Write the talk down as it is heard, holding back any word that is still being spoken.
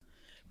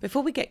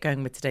Before we get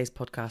going with today's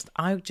podcast,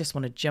 I just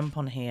want to jump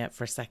on here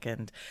for a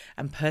second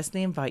and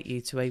personally invite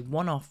you to a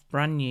one-off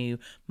brand new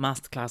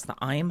masterclass that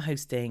I am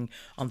hosting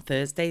on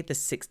Thursday, the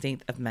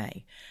 16th of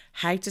May.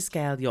 How to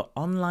scale your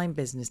online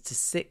business to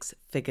 6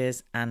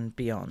 figures and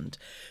beyond.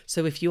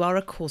 So if you are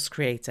a course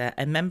creator,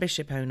 a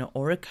membership owner,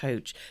 or a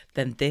coach,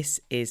 then this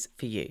is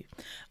for you.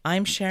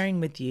 I'm sharing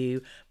with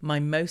you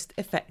my most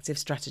effective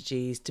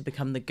strategies to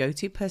become the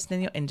go-to person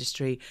in your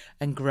industry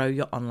and grow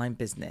your online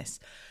business.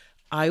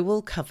 I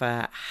will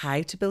cover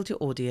how to build your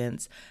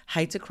audience,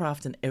 how to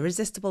craft an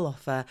irresistible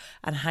offer,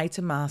 and how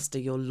to master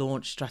your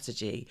launch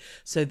strategy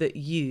so that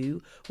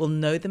you will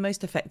know the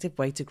most effective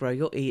way to grow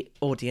your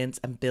audience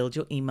and build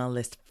your email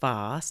list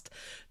fast,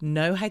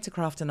 know how to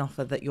craft an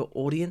offer that your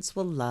audience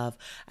will love,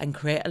 and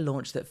create a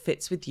launch that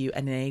fits with you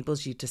and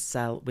enables you to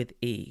sell with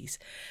ease.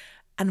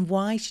 And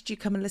why should you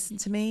come and listen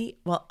to me?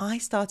 Well, I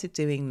started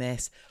doing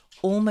this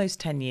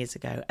almost 10 years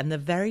ago. And the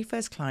very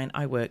first client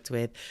I worked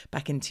with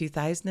back in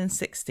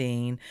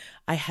 2016,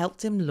 I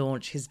helped him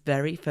launch his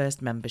very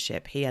first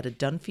membership. He had a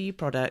done-for-you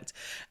product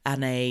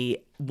and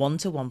a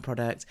one-to-one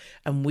product,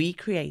 and we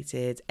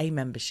created a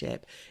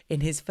membership.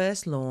 In his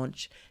first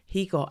launch,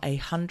 he got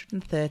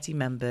 130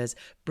 members,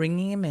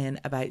 bringing him in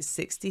about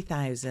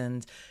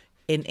 60,000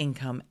 in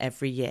income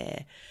every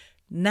year.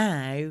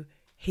 Now,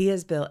 he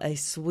has built a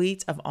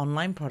suite of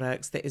online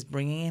products that is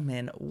bringing him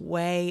in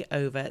way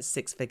over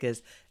 6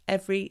 figures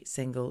every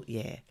single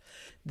year.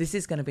 This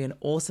is going to be an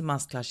awesome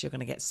masterclass. You're going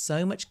to get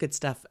so much good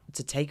stuff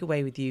to take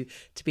away with you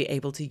to be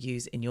able to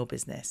use in your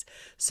business.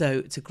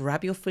 So to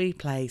grab your free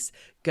place,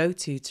 go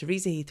to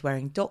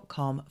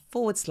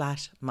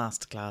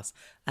teresaheathwareing.com/masterclass,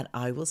 and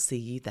I will see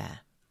you there.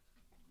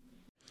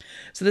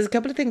 So there's a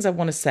couple of things I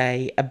want to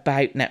say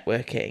about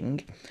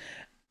networking.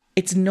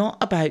 It's not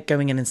about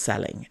going in and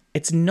selling.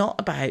 It's not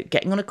about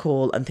getting on a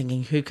call and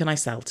thinking, who can I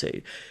sell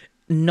to?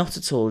 Not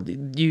at all.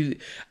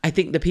 I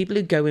think the people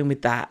who go in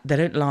with that, they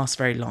don't last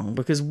very long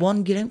because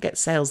 1, you don't get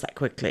sales that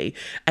quickly.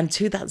 And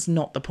 2, that's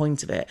not the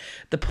point of it.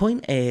 The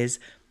point is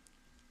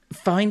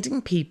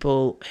finding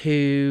people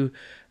who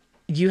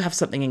you have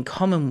something in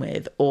common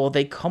with, or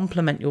they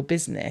complement your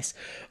business,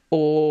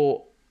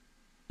 or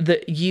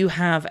that you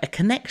have a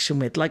connection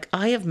with. Like,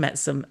 I have met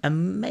some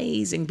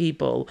amazing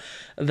people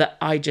that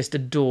I just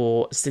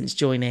adore since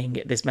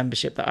joining this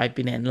membership that I've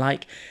been in,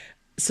 like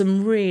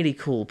some really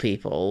cool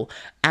people.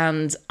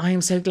 And I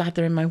am so glad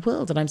they're in my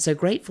world, and I'm so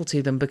grateful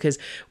to them because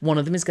one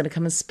of them is going to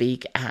come and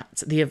speak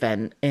at the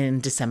event in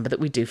December that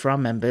we do for our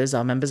members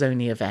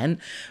only event.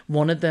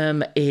 One of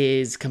them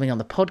is coming on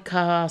the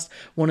podcast.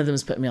 One of them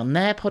is putting me on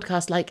their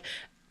podcast. Like,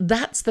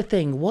 that's the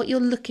thing. What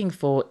you're looking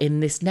for in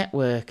this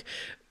network,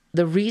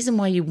 the reason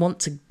why you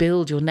want to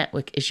build your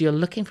network is you're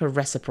looking for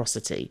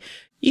reciprocity.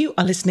 You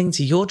are listening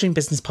to Your Dream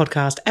Business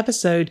Podcast,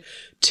 episode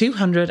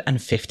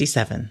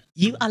 257.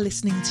 You are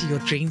listening to Your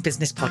Dream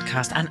Business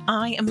Podcast, and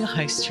I am your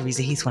host,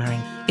 Teresa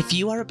Heathwareing. If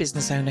you are a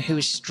business owner who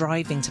is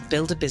striving to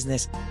build a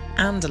business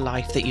and a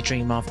life that you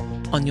dream of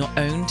on your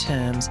own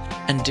terms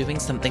and doing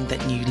something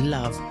that you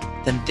love,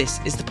 then this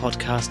is the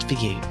podcast for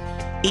you.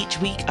 Each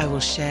week, I will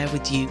share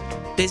with you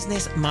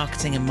business,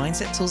 marketing, and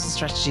mindset tools and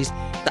strategies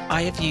that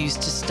I have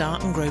used to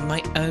start and grow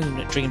my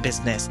own dream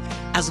business,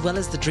 as well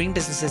as the dream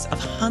businesses of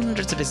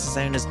hundreds of business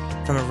owners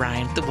from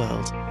around the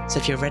world. So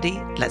if you're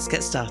ready, let's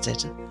get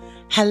started.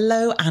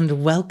 Hello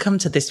and welcome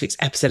to this week's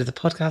episode of the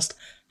podcast.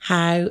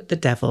 How the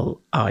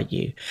devil are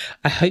you?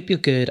 I hope you're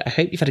good. I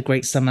hope you've had a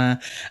great summer.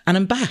 And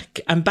I'm back.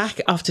 I'm back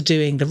after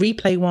doing the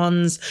replay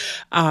ones.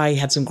 I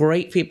had some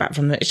great feedback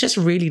from them. It's just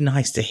really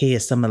nice to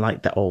hear some of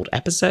like the old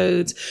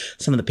episodes,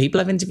 some of the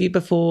people I've interviewed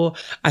before.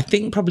 I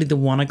think probably the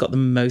one I got the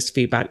most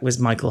feedback was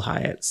Michael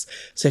Hyatt's.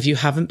 So if you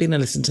haven't been to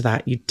listen to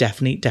that, you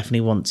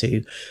definitely want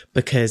to,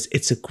 because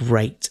it's a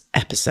great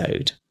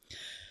episode.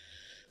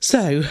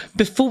 So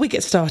before we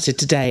get started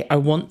today, I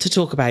want to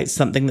talk about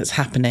something that's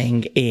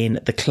happening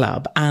in the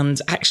club. And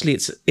actually,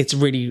 it's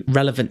really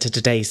relevant to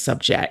today's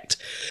subject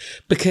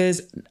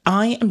because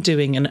I am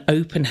doing an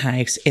open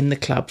house in the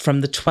club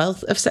from the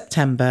 12th of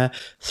September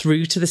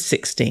through to the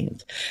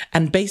 16th.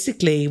 And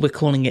basically, we're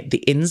calling it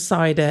the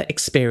Insider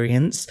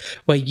Experience,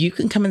 where you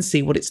can come and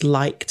see what it's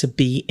like to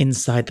be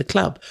inside the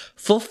club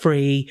for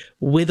free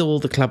with all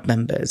the club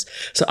members.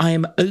 So I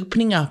am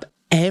opening up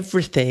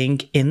everything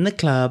in the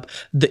club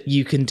that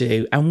you can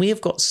do. And we have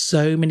got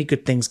so many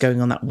good things going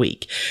on that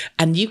week.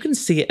 And you can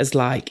see it as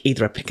like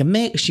either a pick and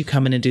mix, you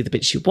come in and do the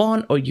bits you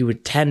want, or you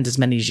attend as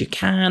many as you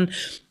can.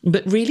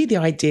 But really the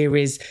idea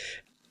is,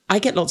 I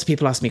get lots of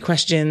people ask me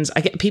questions.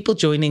 I get people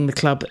joining the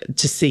club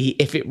to see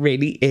if it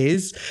really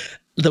is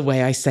the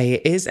way I say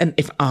it is, and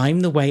if I'm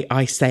the way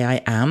I say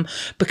I am.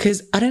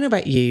 Because I don't know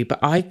about you, but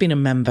I've been a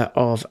member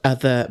of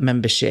other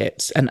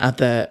memberships and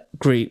other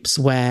groups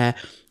where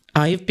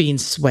I've been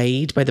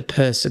swayed by the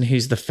person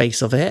who's the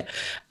face of it.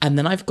 And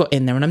then I've got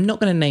in there, and I'm not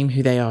going to name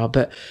who they are,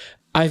 but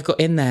I've got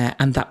in there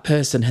and that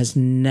person has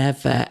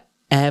never,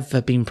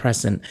 ever been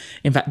present.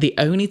 In fact, the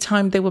only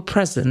time they were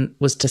present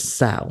was to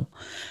sell.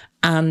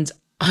 And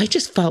I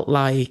just felt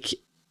like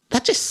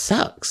that just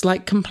sucks,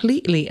 like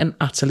completely and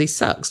utterly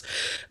sucks.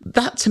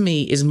 That to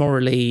me is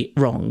morally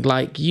wrong.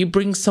 Like, you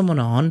bring someone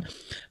on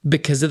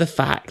because of the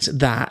fact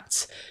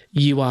that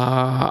you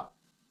are,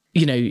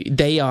 you know,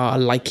 they are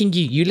liking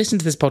you. You listen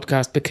to this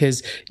podcast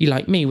because you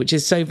like me, which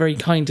is so very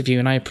kind of you,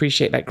 and I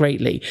appreciate that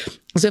greatly.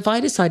 So if I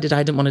decided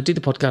I didn't want to do the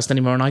podcast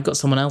anymore and I got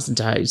someone else in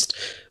to host,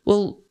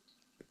 well,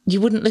 you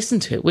wouldn't listen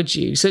to it, would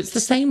you? So it's the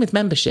same with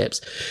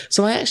memberships.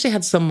 So I actually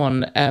had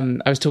someone,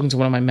 I was talking to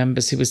one of my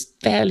members who was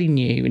fairly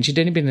new, and she'd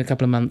only been in a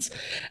couple of months,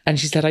 and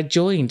she said, I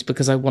joined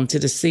because I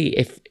wanted to see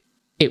if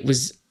it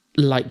was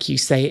like you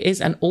say it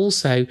is, and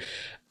also,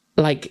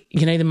 like,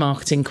 you know, the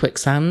marketing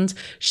quicksand.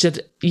 She said,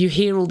 you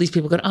hear all these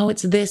people going, oh,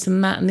 it's this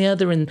and that and the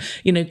other, and,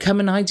 you know,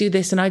 come and I do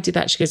this and I do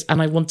that. She goes,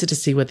 and I wanted to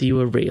see whether you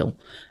were real.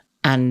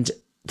 And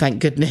thank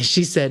goodness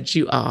she said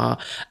you are.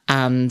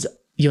 And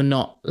you're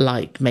not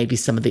like maybe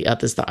some of the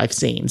others that I've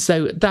seen.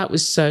 So that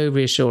was so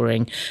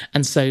reassuring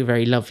and so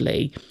very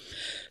lovely.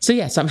 So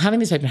yes, I'm having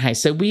this open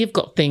house. So we have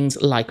got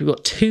things like, we've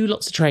got 2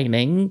 lots of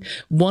training,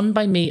 one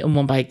by me and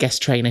one by a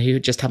guest trainer who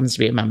just happens to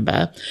be a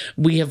member.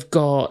 We have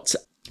got...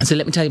 So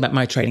let me tell you about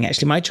my training.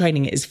 Actually, my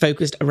training is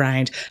focused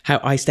around how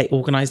I stay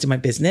organized in my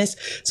business.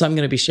 So I'm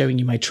going to be showing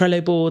you my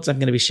Trello boards. I'm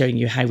going to be showing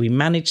you how we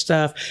manage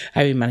stuff,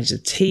 how we manage the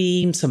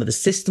team, some of the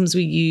systems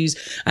we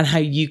use, and how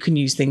you can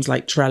use things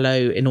like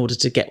Trello in order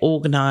to get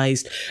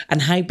organized,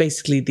 and how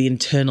basically the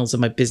internals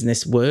of my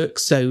business work.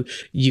 So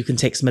you can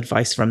take some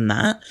advice from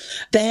that.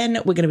 Then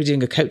we're going to be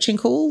doing a coaching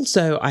call.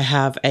 So I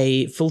have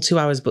a full 2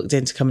 hours booked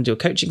in to come and do a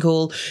coaching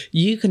call.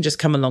 You can just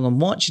come along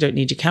and watch. You don't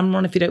need your camera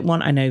on if you don't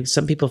want. I know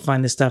some people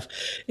find this stuff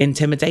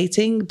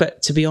intimidating,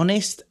 but to be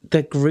honest,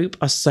 the group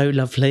are so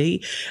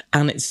lovely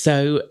and it's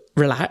so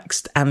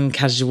relaxed and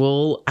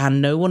casual,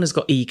 and no one has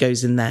got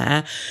egos in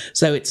there.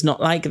 So it's not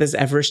like there's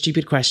ever a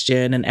stupid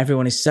question, and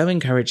everyone is so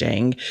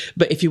encouraging.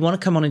 But if you want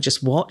to come on and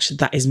just watch,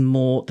 that is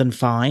more than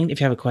fine.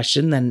 If you have a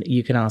question, then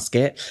you can ask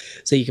it.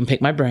 So you can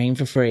pick my brain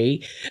for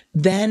free.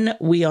 Then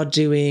we are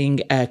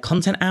doing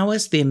content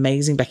hours. The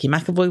amazing Becky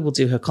McAvoy will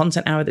do her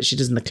content hour that she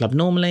does in the club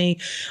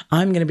normally.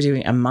 I'm going to be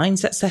doing a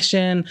mindset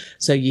session.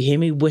 So you hear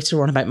me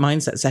witter on about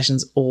mindset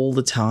sessions all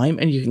the time,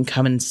 and you can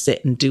come and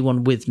sit and do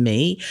one with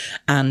me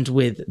and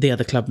with the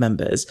other club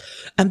members.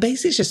 And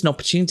basically it's just an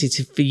opportunity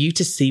for you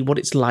to see what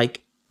it's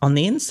like on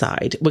the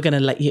inside. We're going to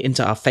let you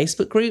into our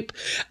Facebook group.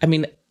 I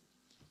mean,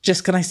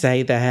 just can I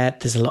say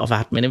there's a lot of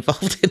admin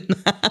involved in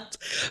that.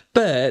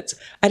 But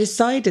I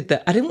decided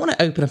that I didn't want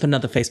to open up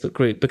another Facebook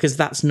group because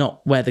that's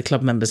not where the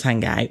club members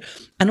hang out.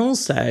 And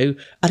also,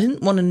 I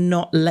didn't want to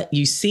not let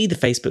you see the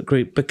Facebook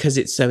group because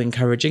it's so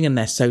encouraging and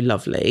they're so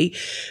lovely.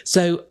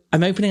 So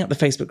I'm opening up the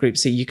Facebook group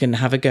so you can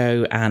have a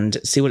go and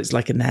see what it's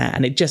like in there.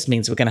 And it just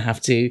means we're going to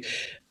have to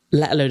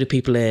let a load of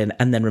people in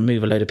and then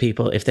remove a load of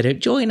people if they don't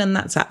join. And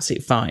that's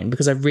absolutely fine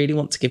because I really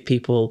want to give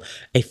people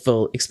a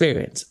full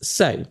experience.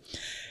 So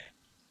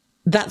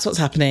that's what's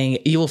happening.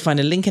 You will find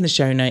a link in the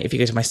show note. If you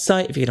go to my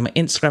site, if you go to my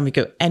Instagram, if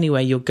you go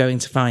anywhere, you're going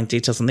to find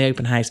details on the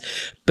open house,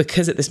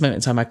 because at this moment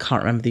in time, I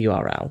can't remember the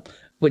URL,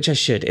 which I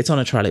should. It's on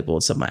a Trello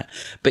board somewhere.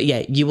 But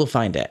yeah, you will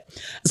find it.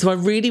 So I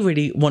really,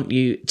 really want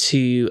you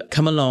to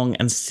come along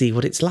and see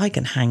what it's like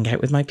and hang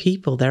out with my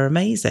people. They're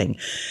amazing.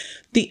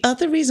 The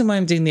other reason why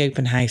I'm doing the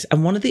open house,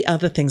 and one of the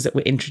other things that we're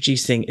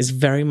introducing, is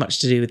very much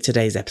to do with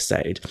today's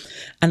episode.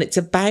 And it's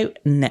about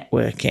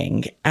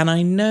networking. And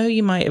I know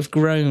you might have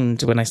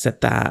groaned when I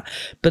said that.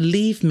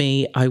 Believe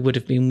me, I would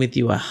have been with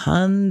you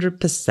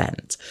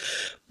 100%.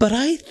 But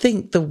I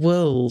think the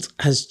world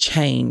has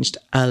changed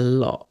a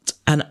lot.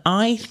 And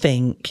I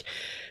think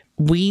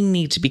we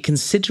need to be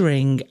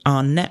considering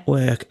our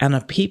network and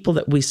our people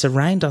that we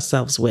surround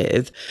ourselves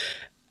with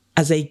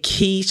as a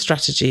key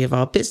strategy of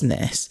our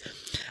business.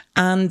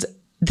 And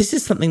this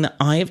is something that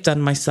I have done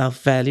myself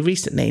fairly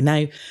recently.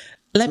 Now,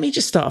 let me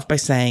just start off by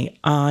saying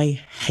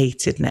I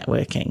hated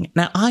networking.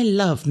 Now, I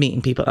love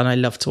meeting people and I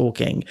love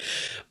talking,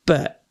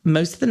 but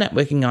most of the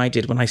networking I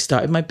did when I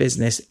started my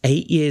business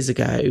 8 years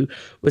ago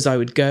was I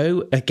would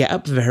go, get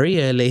up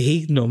very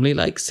early, normally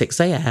like 6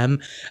 a.m,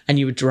 and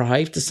you would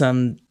drive to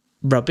some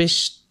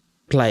rubbish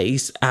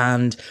place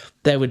and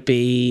there would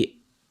be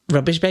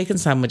rubbish bacon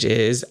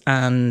sandwiches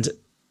and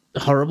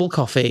horrible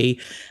coffee.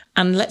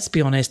 And let's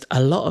be honest,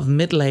 a lot of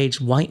middle-aged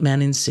white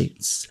men in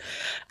suits.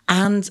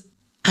 And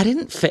I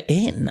didn't fit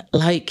in.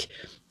 Like,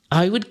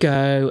 I would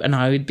go and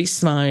I would be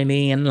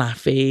smiley and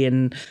laughy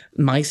and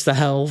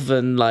myself.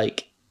 And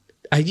like,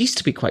 I used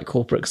to be quite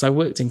corporate because I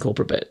worked in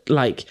corporate, but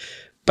like,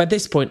 by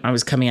this point, I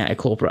was coming out of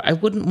corporate. I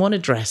wouldn't want to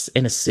dress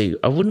in a suit.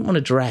 I wouldn't want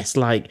to dress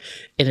like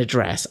in a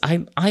dress.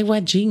 I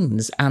wear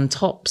jeans and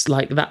tops.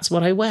 Like, that's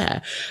what I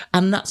wear.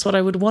 And that's what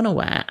I would want to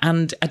wear.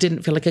 And I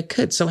didn't feel like I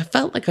could. So I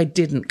felt like I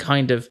didn't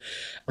kind of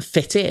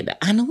fit in.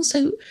 And also,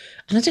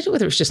 and I don't know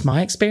whether it's just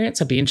my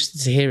experience. I'd be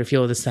interested to hear if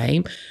you're the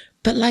same.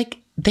 But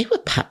like, they were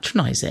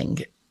patronizing.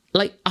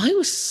 Like, I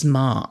was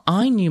smart.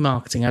 I knew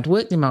marketing. I'd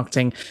worked in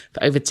marketing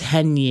for over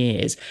 10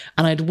 years.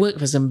 And I'd worked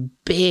for some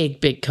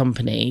big, big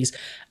companies.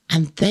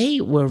 And they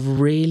were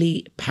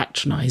really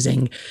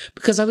patronizing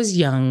because I was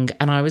young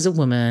and I was a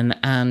woman.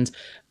 And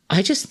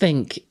I just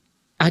think,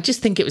 I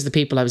just think it was the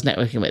people I was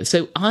networking with.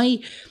 So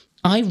I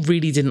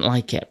really didn't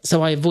like it.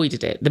 So I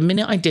avoided it. The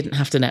minute I didn't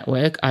have to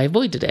network, I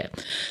avoided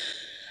it.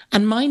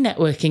 And my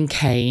networking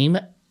came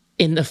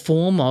in the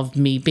form of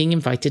me being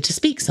invited to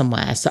speak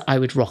somewhere. So I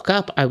would rock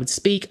up, I would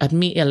speak, I'd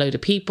meet a load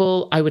of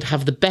people, I would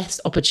have the best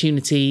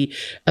opportunity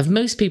of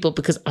most people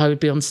because I would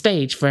be on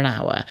stage for an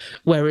hour.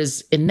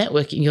 Whereas in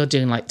networking, you're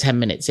doing like 10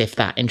 minutes, if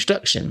that,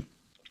 introduction.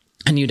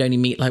 And you'd only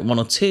meet like one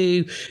or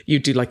two.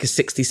 You'd do like a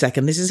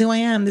 60-second, this is who I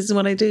am, this is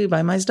what I do,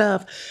 buy my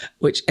stuff,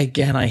 which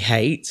again, I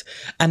hate.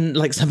 And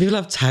like some people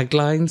have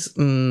taglines.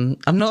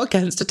 I'm not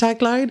against a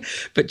tagline,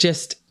 but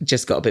just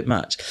got a bit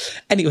much.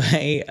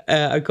 Anyway,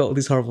 I've got all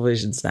these horrible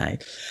visions now.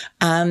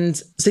 And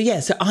so,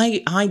 so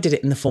I did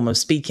it in the form of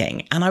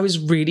speaking, and I was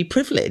really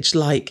privileged.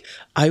 Like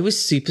I was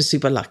super,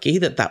 super lucky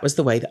that was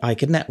the way that I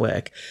could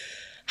network.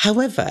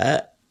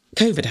 However,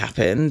 COVID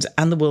happened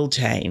and the world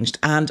changed.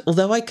 And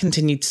although I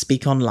continued to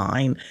speak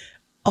online,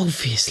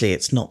 obviously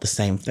it's not the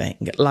same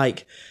thing.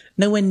 Like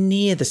nowhere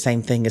near the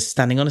same thing as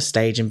standing on a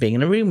stage and being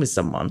in a room with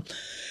someone.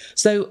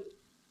 So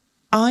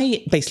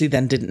I basically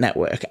then didn't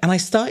network, and I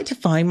started to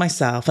find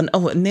myself. And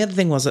the other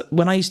thing was that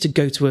when I used to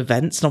go to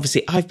events, and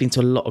obviously I've been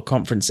to a lot of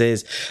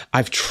conferences,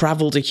 I've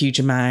traveled a huge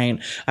amount.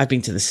 I've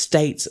been to the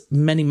States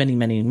many, many,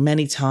 many,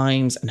 many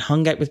times and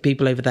hung out with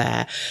people over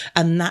there.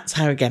 And that's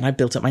how, again, I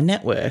built up my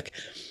network.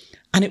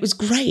 And it was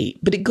great,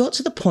 but it got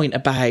to the point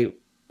about,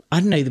 I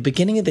don't know, the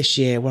beginning of this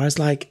year where I was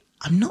like,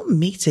 I'm not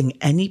meeting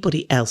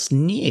anybody else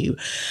new.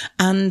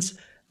 And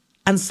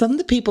some of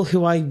the people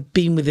who I've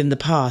been with in the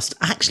past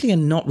actually are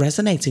not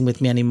resonating with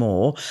me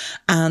anymore.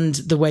 And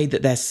the way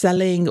that they're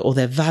selling or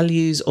their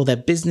values or their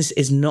business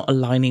is not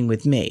aligning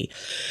with me.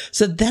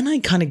 So then I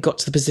kind of got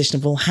to the position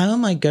of, well, how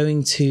am I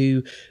going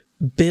to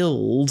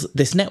build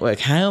this network?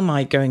 How am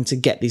I going to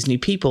get these new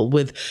people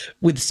with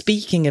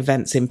speaking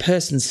events in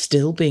person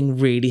still being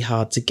really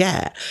hard to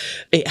get?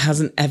 It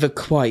hasn't ever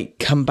quite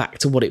come back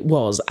to what it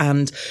was.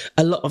 And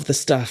a lot of the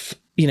stuff,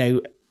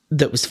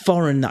 that was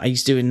foreign that I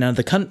used to do in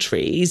other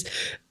countries,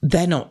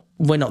 we're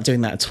not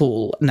doing that at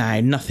all now.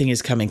 Nothing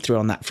is coming through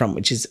on that front,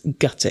 which is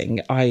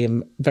gutting. I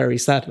am very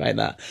sad about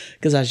that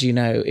because, as you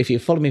know, if you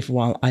follow me for a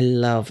while, I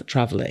love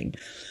traveling.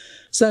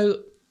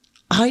 So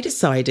I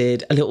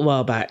decided a little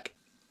while back,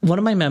 one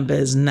of my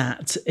members,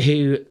 Nat,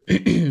 who,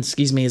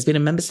 excuse me, has been a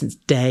member since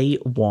day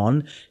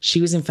one.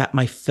 She was, in fact,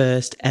 my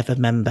first ever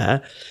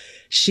member.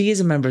 She is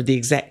a member of the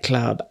exec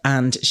club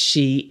and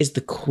she is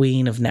the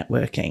queen of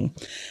networking.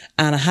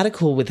 And I had a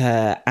call with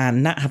her,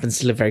 and Nat happens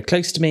to live very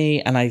close to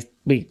me. And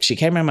she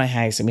came around my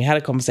house and we had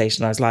a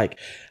conversation. I was like,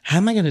 how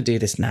am I going to do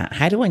this, Nat?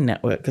 How do I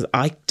network? Because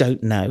I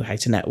don't know how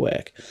to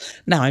network.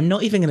 Now, I'm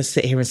not even going to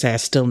sit here and say I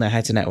still know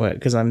how to network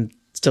because I'm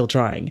still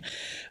trying.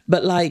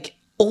 But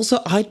also,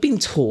 I'd been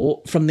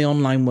taught from the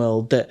online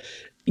world that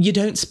you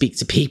don't speak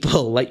to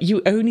people. Like,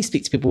 you only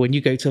speak to people when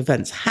you go to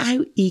events. How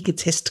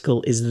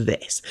egotistical is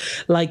this?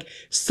 Like,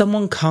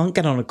 someone can't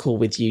get on a call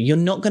with you. You're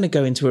not going to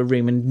go into a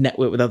room and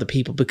network with other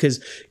people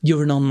because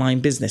you're an online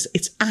business.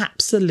 It's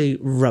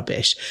absolute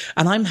rubbish.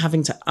 And I'm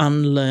having to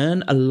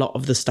unlearn a lot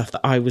of the stuff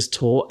that I was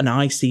taught. And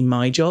I see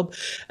my job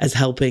as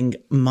helping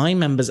my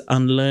members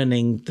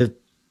unlearning the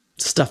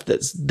stuff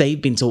that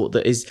they've been taught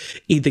that is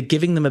either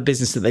giving them a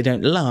business that they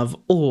don't love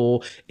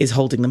or is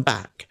holding them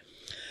back.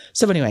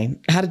 So anyway,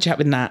 I had a chat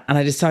with Nat and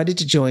I decided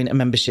to join a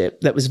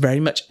membership that was very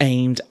much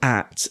aimed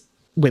at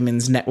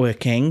women's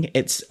networking.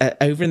 It's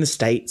over in the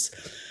States.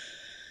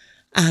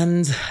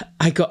 And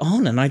I got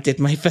on and I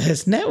did my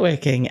first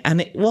networking,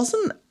 and it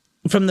wasn't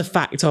from the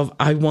fact of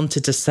I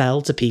wanted to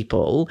sell to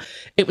people.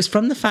 It was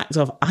from the fact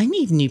of I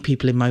need new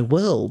people in my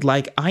world.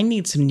 Like, I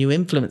need some new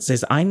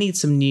influences. I need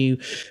some new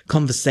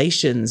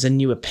conversations and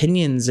new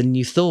opinions and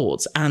new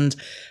thoughts. And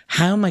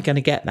how am I going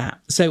to get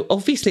that? So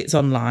obviously it's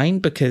online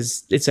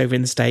because it's over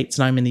in the States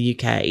and I'm in the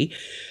UK,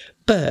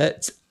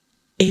 but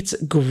it's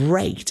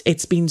great.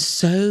 It's been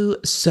so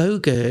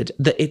good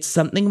that it's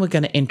something we're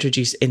going to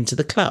introduce into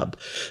the club.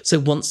 So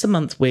once a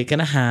month, we're going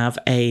to have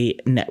a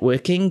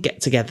networking get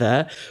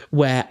together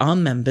where our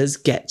members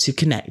get to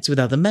connect with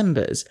other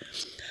members.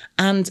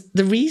 And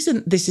the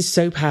reason this is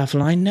so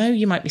powerful, I know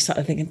you might be sort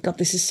of thinking, God,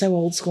 this is so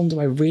old school.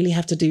 Do I really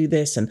have to do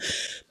this?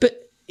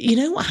 But you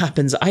know what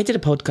happens? I did a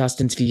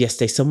podcast interview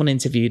yesterday. Someone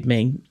interviewed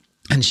me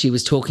and she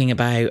was talking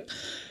about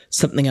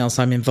something else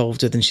I'm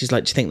involved with. And she's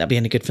like, do you think that'd be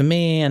any good for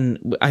me?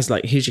 And I was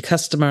like, who's your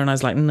customer? And I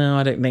was like, no,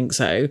 I don't think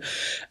so.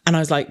 And I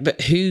was like,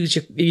 but who's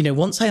your,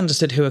 once I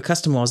understood who her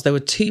customer was, there were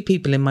two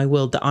people in my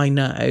world that I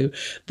know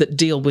that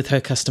deal with her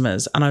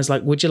customers. And I was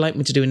like, would you like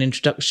me to do an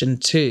introduction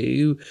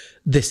to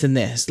this and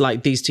this,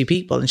 like these two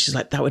people? And she's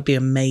like, that would be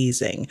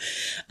amazing.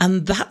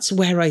 And that's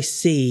where I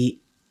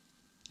see,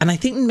 and I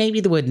think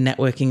maybe the word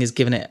networking has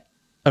given it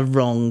a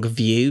wrong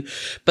view,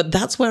 but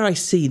that's where I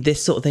see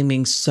this sort of thing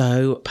being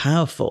so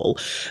powerful.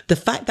 The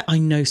fact that I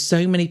know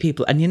so many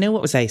people, and you know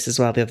what was ace as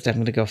well the other day, I'm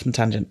going to go off on a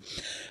tangent.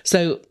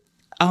 So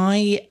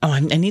I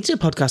need to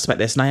do a podcast about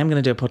this, and I am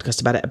going to do a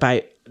podcast about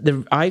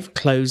it. I've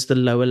closed the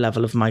lower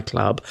level of my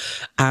club,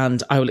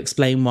 and I will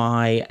explain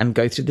why and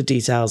go through the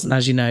details. And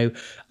as you know,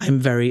 I'm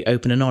very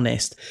open and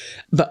honest.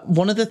 But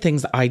one of the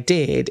things that I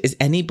did is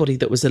anybody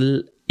that was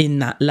in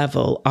that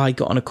level, I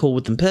got on a call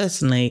with them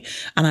personally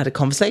and had a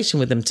conversation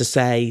with them to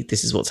say,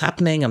 this is what's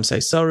happening. I'm so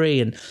sorry,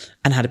 and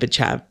had a big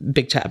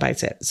chat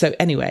about it. So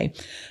anyway,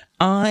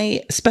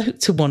 I spoke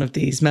to one of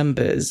these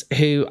members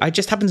who I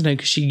just happened to know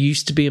because she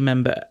used to be a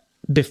member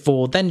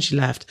before, then she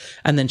left,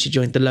 and then she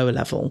joined the lower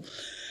level.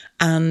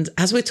 And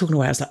as we're talking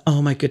away, I was like,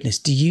 oh my goodness,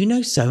 do you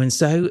know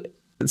so-and-so,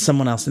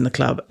 someone else in the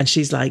club? And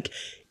she's like,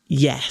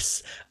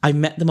 yes, I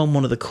met them on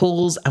one of the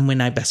calls and we're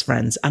now best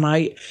friends. And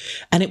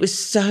it was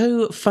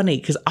so funny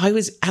because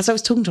as I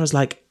was talking to her, I was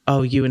like,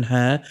 oh, you and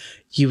her,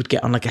 you would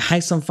get on like a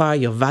house on fire.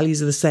 Your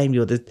values are the same.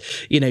 You're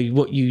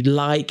what you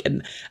like.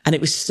 And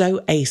it was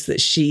so ace that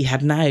she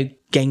had now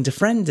gained a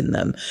friend in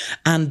them.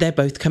 And they're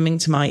both coming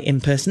to my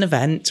in-person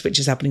event, which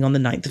is happening on the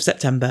 9th of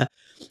September.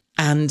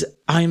 And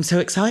I am so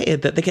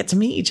excited that they get to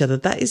meet each other.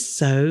 That is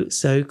so,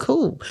 so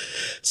cool.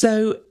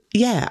 So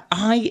yeah,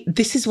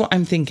 this is what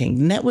I'm thinking.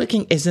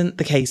 Networking isn't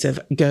the case of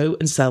go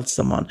and sell to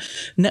someone.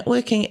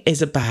 Networking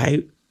is about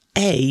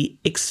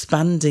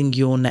expanding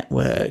your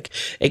network,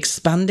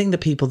 expanding the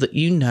people that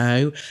you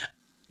know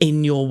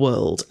in your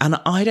world. And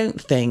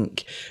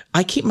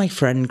I keep my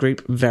friend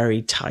group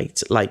very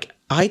tight. Like,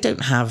 I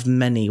don't have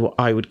many what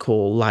I would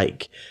call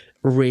like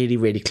really,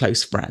 really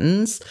close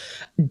friends,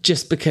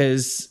 just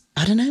because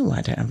I don't know why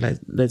I don't have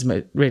loads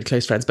of really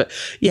close friends. But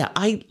yeah,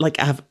 I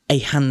have a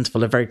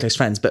handful of very close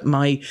friends, but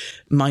my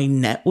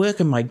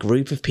network and my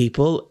group of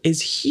people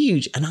is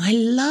huge. And I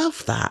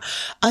love that.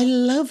 I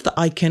love that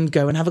I can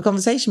go and have a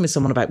conversation with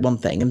someone about one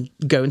thing and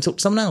go and talk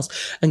to someone else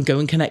and go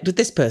and connect with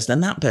this person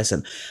and that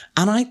person.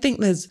 And I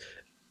think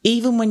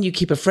even when you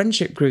keep a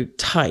friendship group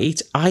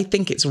tight, I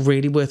think it's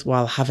really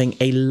worthwhile having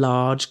a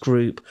large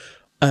group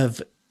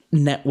of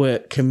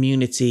network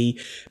community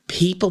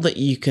people that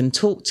you can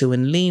talk to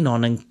and lean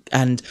on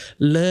and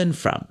learn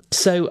from.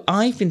 So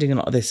I've been doing a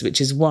lot of this,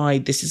 which is why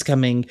this is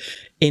coming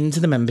into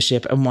the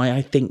membership and why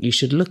I think you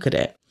should look at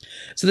it.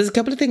 So there's a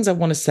couple of things I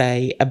want to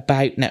say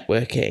about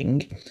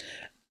networking.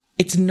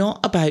 It's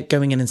not about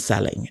going in and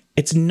selling.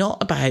 It's not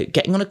about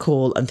getting on a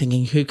call and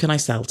thinking, who can I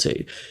sell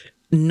to?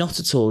 Not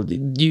at all.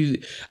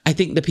 I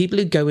think the people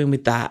who go in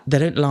with that, they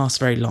don't last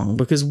very long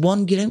because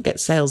one, you don't get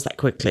sales that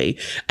quickly.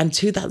 And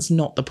two, that's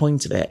not the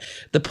point of it.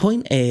 The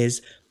point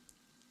is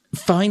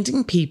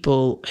finding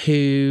people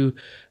who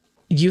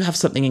you have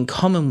something in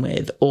common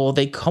with, or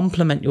they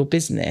complement your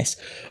business,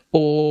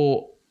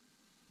 or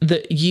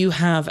that you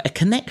have a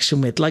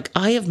connection with. Like,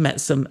 I have met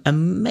some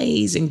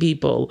amazing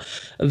people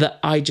that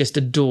I just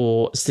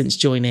adore since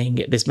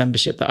joining this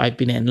membership that I've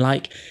been in.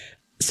 Like,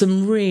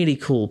 some really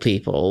cool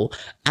people,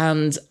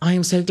 and I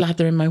am so glad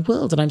they're in my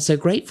world, and I'm so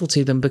grateful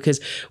to them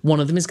because one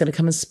of them is going to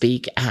come and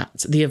speak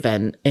at the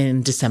event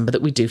in December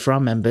that we do for our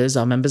members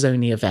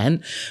only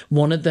event.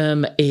 One of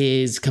them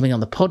is coming on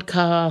the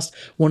podcast.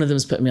 One of them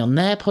is putting me on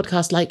their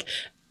podcast. Like,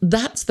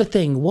 that's the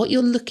thing. What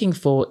you're looking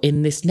for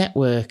in this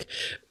network,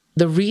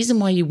 the reason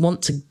why you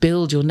want to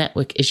build your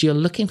network is you're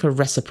looking for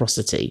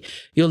reciprocity.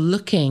 You're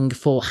looking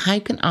for, how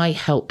can I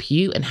help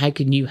you and how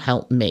can you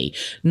help me?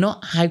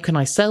 Not how can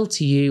I sell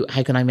to you?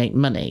 How can I make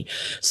money?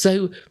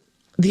 So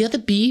the other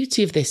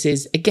beauty of this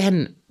is,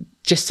 again,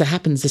 just so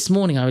happens this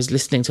morning, I was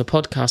listening to a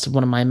podcast of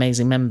one of my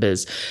amazing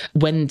members,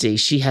 Wendy.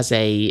 She has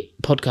a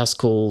podcast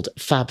called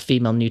Fab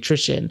Female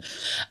Nutrition.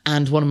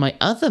 And one of my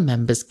other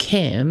members,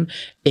 Kim,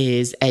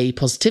 is a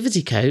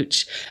positivity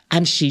coach.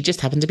 And she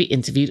just happened to be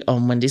interviewed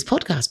on Wendy's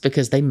podcast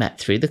because they met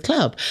through the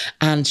club.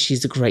 And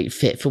she's a great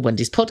fit for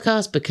Wendy's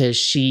podcast because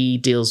she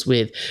deals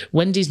with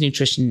Wendy's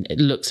nutrition. It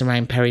looks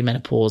around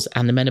perimenopause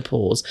and the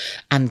menopause.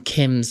 And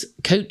Kim's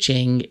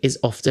coaching is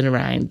often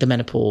around the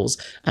menopause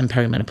and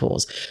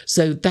perimenopause.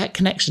 So that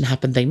connection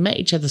happened. They met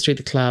each other through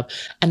the club,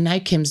 and now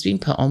Kim's been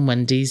put on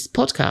Wendy's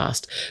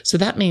podcast. So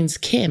that means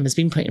Kim has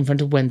been put in front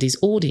of Wendy's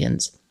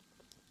audience.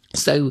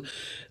 So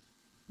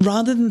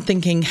rather than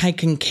thinking, how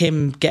can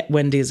Kim get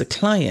Wendy as a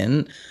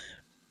client,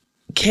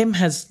 Kim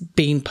has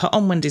been put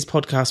on Wendy's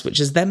podcast, which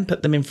has then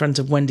put them in front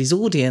of Wendy's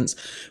audience,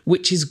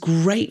 which is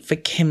great for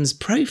Kim's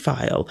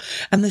profile.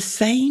 And the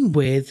same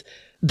with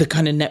the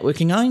kind of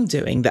networking I'm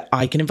doing, that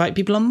I can invite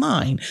people on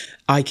mine.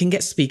 I can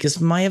get speakers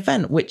for my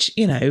event, which,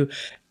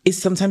 is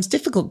sometimes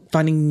difficult,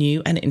 finding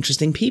new and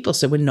interesting people.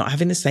 So we're not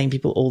having the same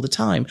people all the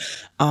time.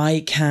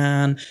 I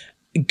can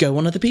go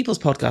on other people's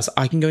podcasts.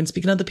 I can go and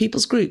speak in other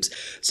people's groups.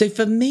 So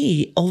for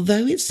me,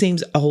 although it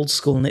seems old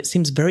school and it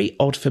seems very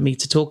odd for me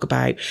to talk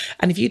about,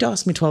 and if you'd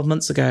asked me 12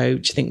 months ago,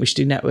 do you think we should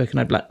do network?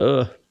 And I'd be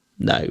like,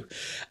 no.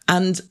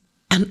 And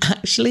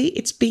actually,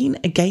 it's been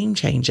a game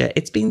changer.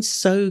 It's been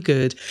so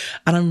good.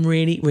 And I'm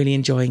really, really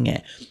enjoying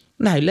it.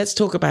 Now, let's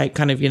talk about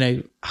kind of,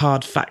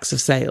 hard facts of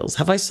sales.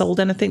 Have I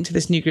sold anything to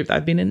this new group that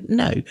I've been in?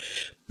 No.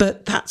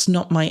 But that's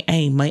not my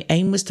aim. My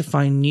aim was to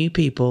find new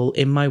people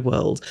in my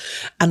world.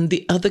 And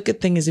the other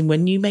good thing is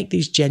when you make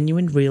these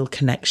genuine, real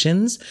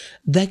connections,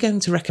 they're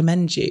going to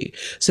recommend you.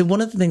 So one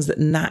of the things that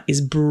Nat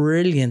is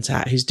brilliant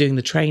at, who's doing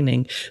the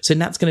training, so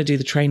Nat's going to do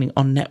the training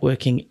on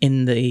networking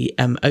in the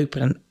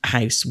open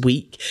house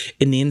week,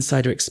 in the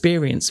Insider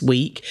Experience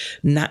week.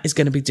 Nat is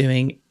going to be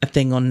doing a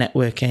thing on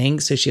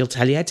networking. So she'll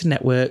tell you how to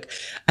network.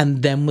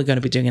 And then we're going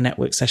to be doing a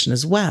network session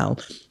as well.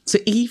 So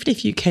even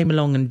if you came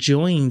along and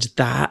joined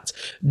that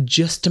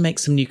just to make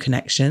some new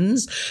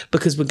connections,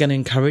 because we're going to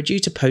encourage you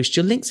to post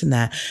your links in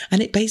there.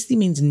 And it basically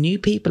means new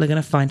people are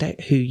going to find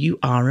out who you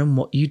are and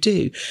what you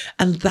do.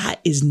 And that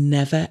is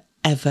never,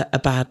 ever a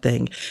bad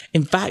thing.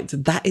 In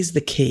fact, that is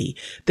the key.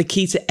 The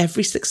key to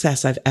every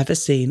success I've ever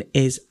seen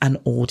is an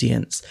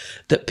audience,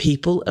 that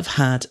people have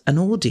had an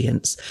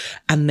audience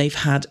and they've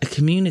had a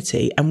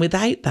community. And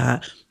without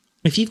that,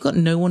 if you've got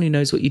no one who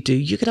knows what you do,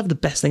 you could have the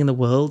best thing in the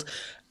world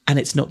and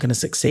it's not going to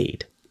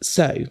succeed.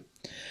 So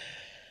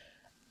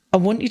I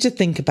want you to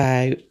think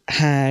about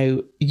how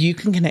you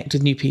can connect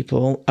with new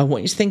people. I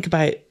want you to think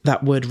about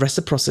that word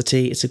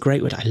reciprocity. It's a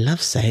great word. I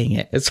love saying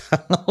it as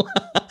well.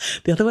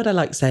 The other word I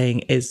like saying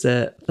is,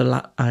 I'm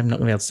not going to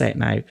be able to say it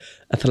now,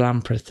 a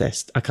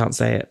philanthropist. I can't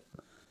say it.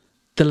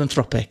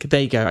 Philanthropic.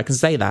 There you go. I can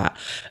say that.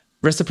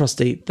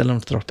 Reciprocity,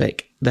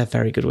 philanthropic. They're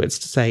very good words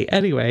to say.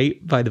 Anyway,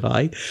 by the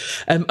by,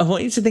 I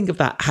want you to think of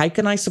that. How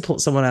can I support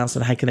someone else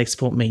and how can they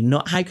support me?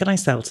 Not how can I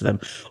sell to them?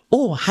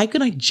 Or how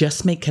can I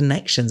just make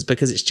connections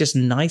because it's just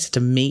nice to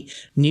meet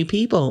new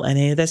people and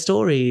hear their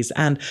stories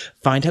and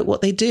find out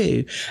what they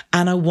do.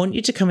 And I want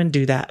you to come and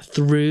do that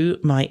through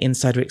my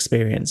Insider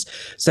Experience.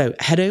 So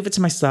head over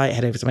to my site,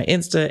 head over to my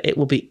Insta. It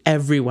will be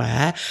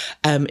everywhere.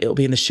 It will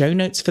be in the show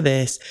notes for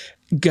this.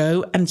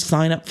 Go and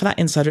sign up for that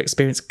Insider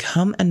Experience.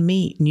 Come and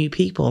meet new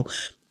people.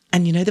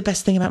 And you know the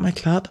best thing about my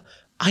club?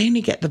 I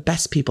only get the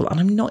best people. And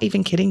I'm not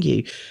even kidding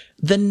you.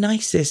 The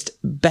nicest,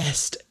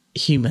 best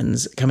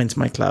humans come into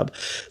my club.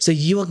 So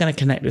you are going to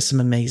connect with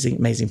some amazing,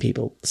 amazing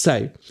people.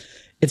 So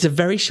it's a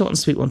very short and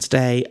sweet one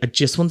today. I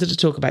just wanted to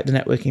talk about the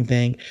networking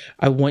thing.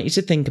 I want you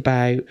to think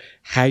about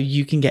how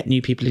you can get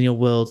new people in your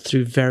world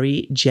through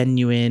very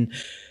genuine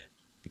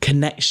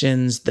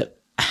connections that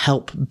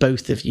help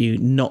both of you,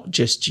 not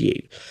just you.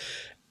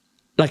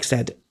 Like I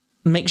said,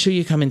 make sure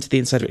you come into the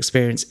Insider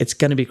Experience. It's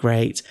going to be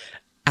great.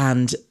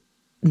 And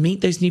meet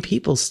those new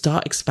people.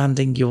 Start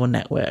expanding your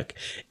network.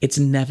 It's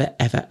never,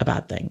 ever a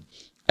bad thing.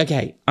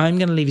 Okay, I'm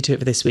going to leave you to it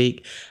for this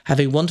week.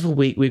 Have a wonderful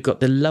week. We've got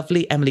the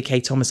lovely Emily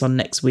K. Thomas on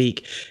next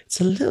week. It's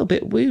a little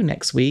bit woo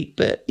next week,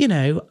 but, you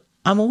know,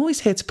 I'm always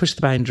here to push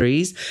the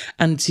boundaries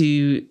and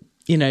to,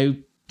 you know,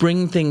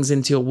 bring things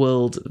into your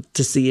world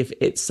to see if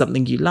it's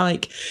something you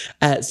like.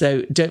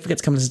 So don't forget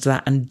to come listen to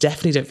that. And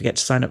definitely don't forget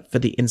to sign up for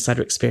the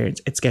Insider Experience.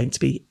 It's going to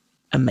be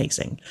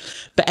amazing.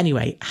 But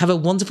anyway, have a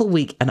wonderful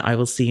week and I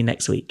will see you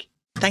next week.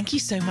 Thank you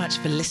so much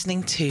for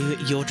listening to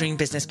Your Dream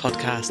Business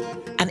Podcast.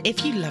 And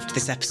if you loved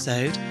this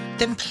episode,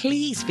 then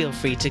please feel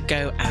free to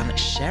go and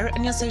share it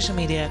on your social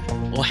media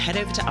or head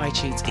over to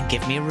iTunes and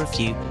give me a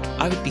review.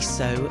 I would be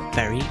so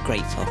very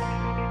grateful.